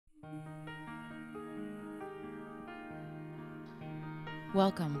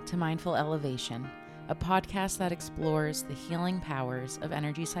Welcome to Mindful Elevation, a podcast that explores the healing powers of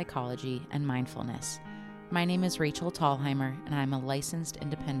energy psychology and mindfulness. My name is Rachel Tallheimer, and I'm a licensed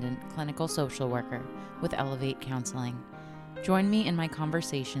independent clinical social worker with Elevate Counseling. Join me in my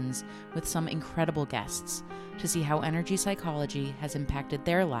conversations with some incredible guests to see how energy psychology has impacted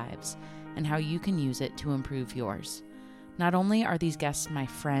their lives and how you can use it to improve yours. Not only are these guests my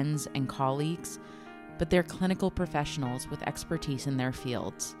friends and colleagues, but they're clinical professionals with expertise in their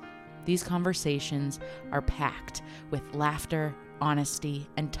fields. These conversations are packed with laughter, honesty,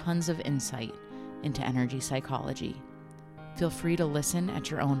 and tons of insight into energy psychology. Feel free to listen at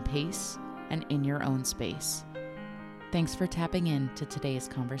your own pace and in your own space. Thanks for tapping in to today's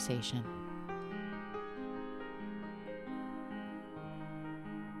conversation.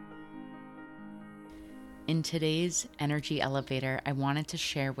 In today's Energy Elevator, I wanted to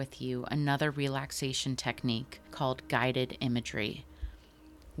share with you another relaxation technique called guided imagery.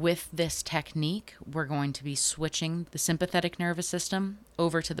 With this technique, we're going to be switching the sympathetic nervous system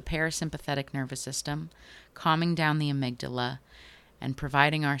over to the parasympathetic nervous system, calming down the amygdala, and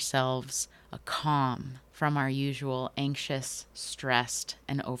providing ourselves a calm from our usual anxious, stressed,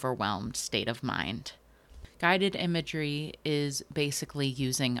 and overwhelmed state of mind. Guided imagery is basically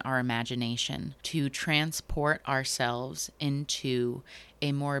using our imagination to transport ourselves into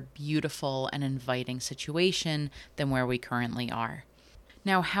a more beautiful and inviting situation than where we currently are.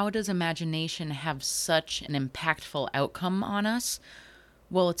 Now, how does imagination have such an impactful outcome on us?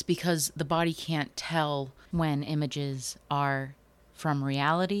 Well, it's because the body can't tell when images are from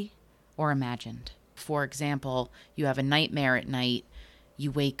reality or imagined. For example, you have a nightmare at night,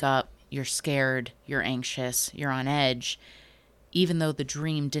 you wake up, you're scared, you're anxious, you're on edge. Even though the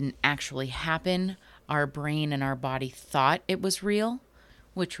dream didn't actually happen, our brain and our body thought it was real,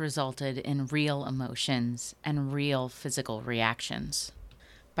 which resulted in real emotions and real physical reactions.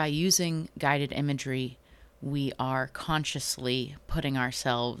 By using guided imagery, we are consciously putting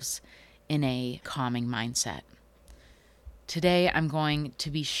ourselves in a calming mindset. Today, I'm going to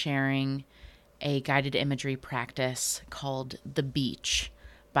be sharing a guided imagery practice called The Beach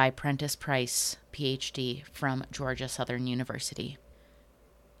by Prentice Price, PhD, from Georgia Southern University.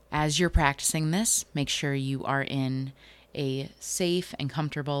 As you're practicing this, make sure you are in a safe and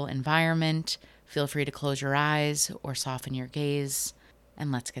comfortable environment. Feel free to close your eyes or soften your gaze,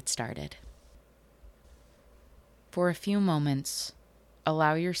 and let's get started. For a few moments,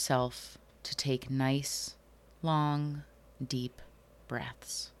 allow yourself to take nice, long, deep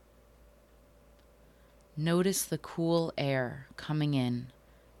breaths. Notice the cool air coming in,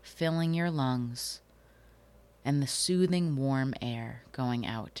 filling your lungs, and the soothing warm air going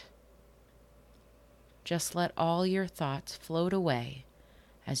out. Just let all your thoughts float away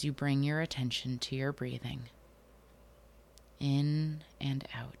as you bring your attention to your breathing, in and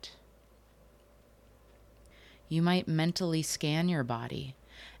out. You might mentally scan your body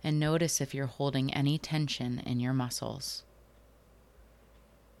and notice if you're holding any tension in your muscles.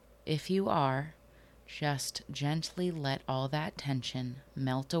 If you are, just gently let all that tension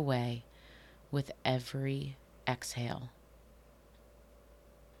melt away with every exhale.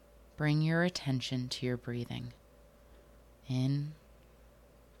 Bring your attention to your breathing, in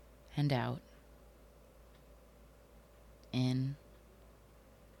and out, in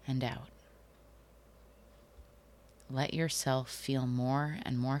and out. Let yourself feel more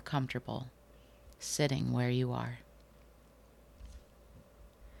and more comfortable sitting where you are.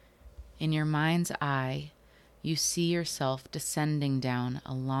 In your mind's eye, you see yourself descending down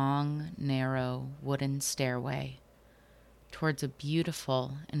a long, narrow wooden stairway towards a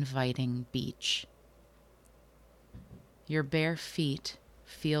beautiful, inviting beach. Your bare feet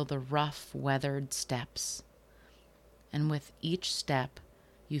feel the rough, weathered steps, and with each step,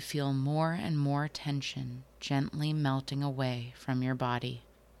 you feel more and more tension gently melting away from your body.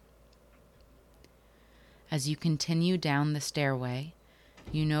 As you continue down the stairway,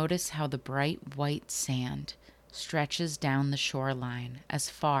 you notice how the bright white sand stretches down the shoreline as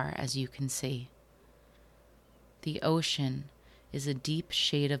far as you can see. The ocean is a deep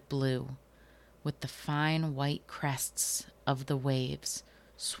shade of blue, with the fine white crests of the waves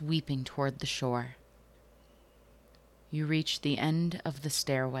sweeping toward the shore. You reach the end of the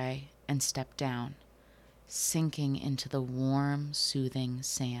stairway and step down, sinking into the warm, soothing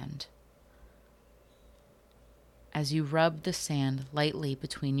sand. As you rub the sand lightly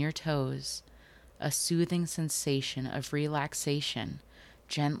between your toes, a soothing sensation of relaxation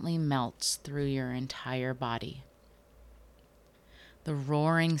gently melts through your entire body. The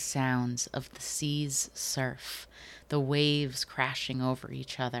roaring sounds of the sea's surf, the waves crashing over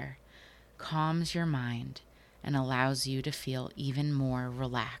each other, calms your mind and allows you to feel even more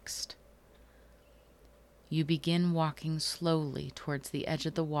relaxed. You begin walking slowly towards the edge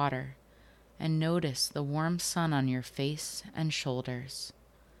of the water and notice the warm sun on your face and shoulders.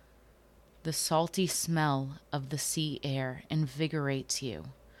 The salty smell of the sea air invigorates you,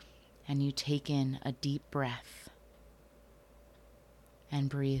 and you take in a deep breath and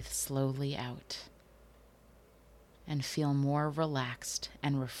breathe slowly out and feel more relaxed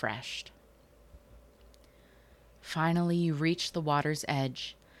and refreshed. Finally, you reach the water's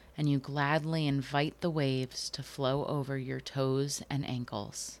edge and you gladly invite the waves to flow over your toes and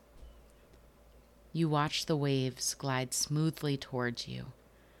ankles. You watch the waves glide smoothly towards you,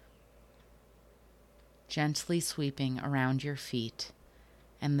 gently sweeping around your feet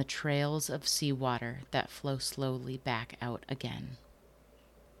and the trails of seawater that flow slowly back out again.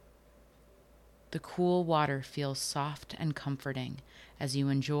 The cool water feels soft and comforting as you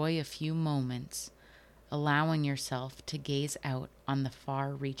enjoy a few moments, allowing yourself to gaze out on the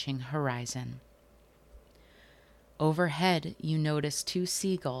far-reaching horizon. Overhead, you notice two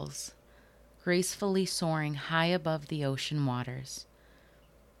seagulls gracefully soaring high above the ocean waters,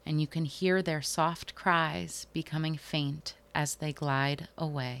 and you can hear their soft cries becoming faint as they glide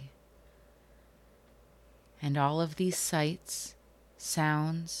away. And all of these sights,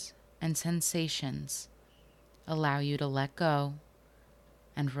 sounds, and sensations allow you to let go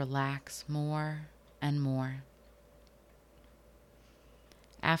and relax more and more.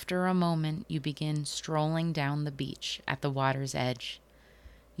 After a moment, you begin strolling down the beach at the water's edge.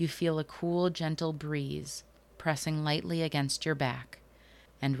 You feel a cool, gentle breeze pressing lightly against your back,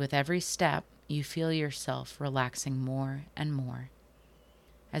 and with every step, you feel yourself relaxing more and more.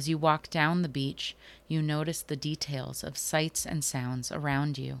 As you walk down the beach, you notice the details of sights and sounds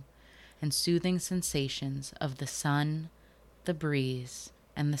around you, and soothing sensations of the sun, the breeze,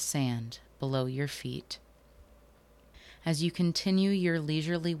 and the sand below your feet. As you continue your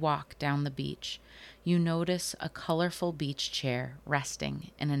leisurely walk down the beach, you notice a colorful beach chair resting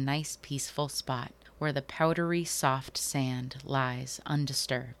in a nice peaceful spot where the powdery soft sand lies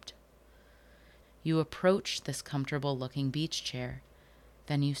undisturbed. You approach this comfortable looking beach chair,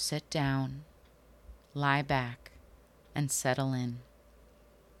 then you sit down, lie back, and settle in.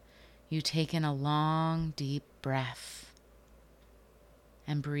 You take in a long, deep breath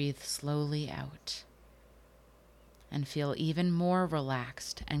and breathe slowly out, and feel even more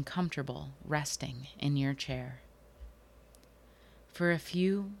relaxed and comfortable resting in your chair. For a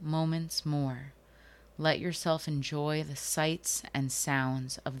few moments more, let yourself enjoy the sights and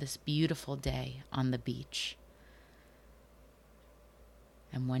sounds of this beautiful day on the beach.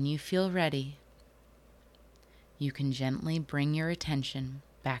 And when you feel ready, you can gently bring your attention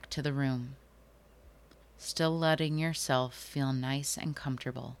back to the room, still letting yourself feel nice and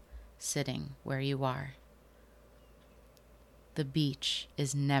comfortable sitting where you are. The beach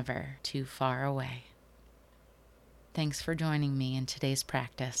is never too far away. Thanks for joining me in today's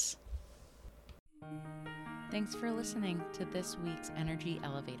practice. Thanks for listening to this week's Energy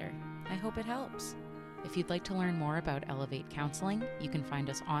Elevator. I hope it helps. If you'd like to learn more about Elevate Counseling, you can find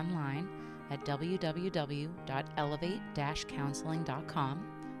us online at www.elevate-counseling.com.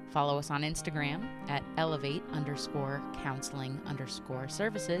 Follow us on Instagram at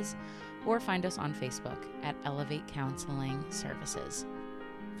elevate_counseling_services, or find us on Facebook at Elevate Counseling Services.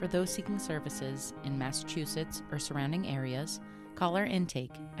 For those seeking services in Massachusetts or surrounding areas, call our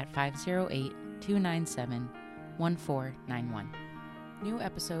intake at 508-297-1491. New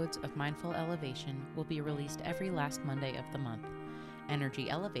episodes of Mindful Elevation will be released every last Monday of the month. Energy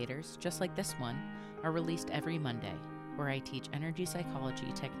Elevators, just like this one, are released every Monday, where I teach energy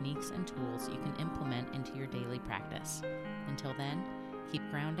psychology techniques and tools you can implement into your daily practice. Until then, keep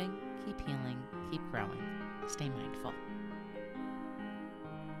grounding, keep healing, keep growing. Stay mindful.